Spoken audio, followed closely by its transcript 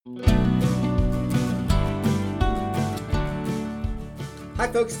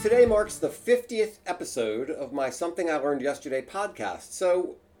Hi folks, today marks the 50th episode of my Something I Learned Yesterday podcast.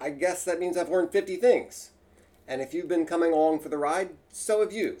 So I guess that means I've learned 50 things. And if you've been coming along for the ride, so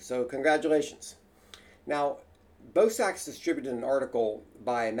have you. So congratulations. Now, Bosax distributed an article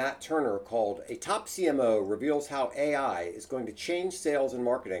by Matt Turner called "A Top CMO Reveals How AI is Going to Change Sales and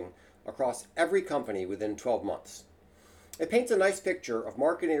Marketing Across Every Company Within 12 Months." It paints a nice picture of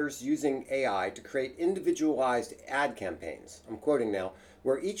marketers using AI to create individualized ad campaigns. I'm quoting now,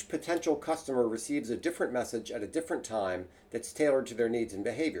 where each potential customer receives a different message at a different time that's tailored to their needs and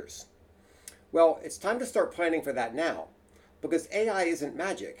behaviors. Well, it's time to start planning for that now, because AI isn't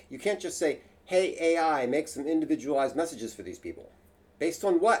magic. You can't just say, "Hey AI, make some individualized messages for these people." Based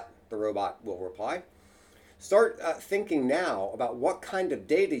on what? The robot will reply. Start thinking now about what kind of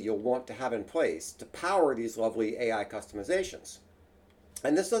data you'll want to have in place to power these lovely AI customizations.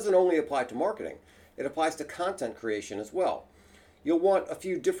 And this doesn't only apply to marketing, it applies to content creation as well. You'll want a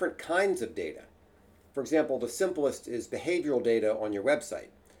few different kinds of data. For example, the simplest is behavioral data on your website.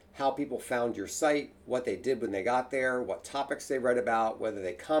 How people found your site, what they did when they got there, what topics they read about, whether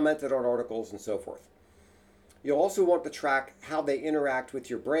they commented on articles, and so forth. You'll also want to track how they interact with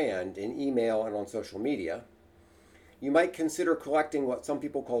your brand in email and on social media. You might consider collecting what some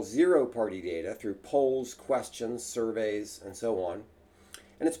people call zero-party data through polls, questions, surveys, and so on.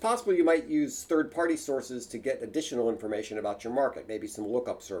 And it's possible you might use third-party sources to get additional information about your market, maybe some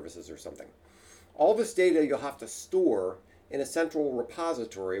lookup services or something. All this data you'll have to store in a central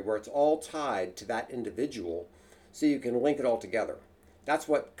repository where it's all tied to that individual so you can link it all together. That's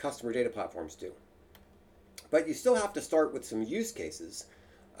what customer data platforms do. But you still have to start with some use cases,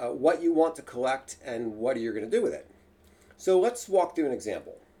 what you want to collect and what are you going to do with it. So let's walk through an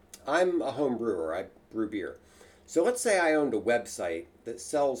example. I'm a home brewer, I brew beer. So let's say I owned a website that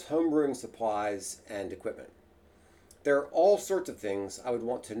sells home brewing supplies and equipment. There are all sorts of things I would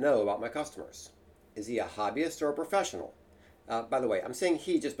want to know about my customers. Is he a hobbyist or a professional? By the way, I'm saying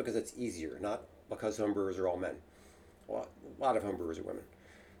he just because it's easier, not because home brewers are all men. Well, a lot of home brewers are women.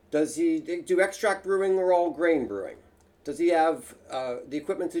 Does he do extract brewing or all grain brewing? Does he have the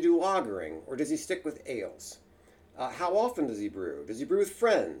equipment to do lagering, or does he stick with ales? How often does he brew? Does he brew with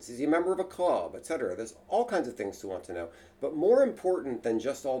friends? Is he a member of a club, etc.? There's all kinds of things to want to know. But more important than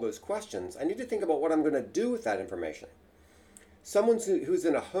just all those questions, I need to think about what I'm going to do with that information. Someone who's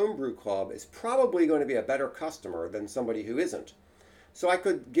in a homebrew club is probably going to be a better customer than somebody who isn't. So I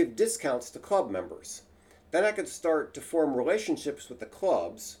could give discounts to club members. Then I could start to form relationships with the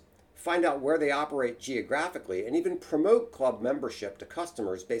clubs, find out where they operate geographically, and even promote club membership to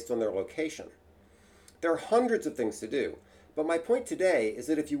customers based on their location. There are hundreds of things to do, but my point today is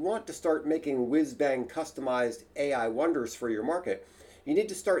that if you want to start making whiz-bang customized AI wonders for your market, you need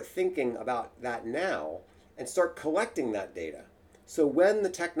to start thinking about that now and start collecting that data. So when the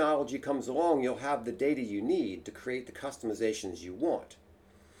technology comes along, you'll have the data you need to create the customizations you want.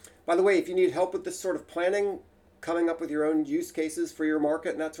 By the way, if you need help with this sort of planning, coming up with your own use cases for your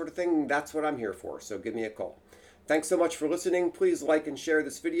market and that sort of thing, that's what I'm here for, so give me a call. Thanks so much for listening. Please like and share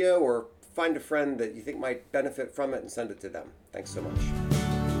this video or find a friend that you think might benefit from it and send it to them. Thanks so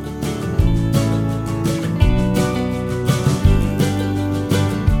much.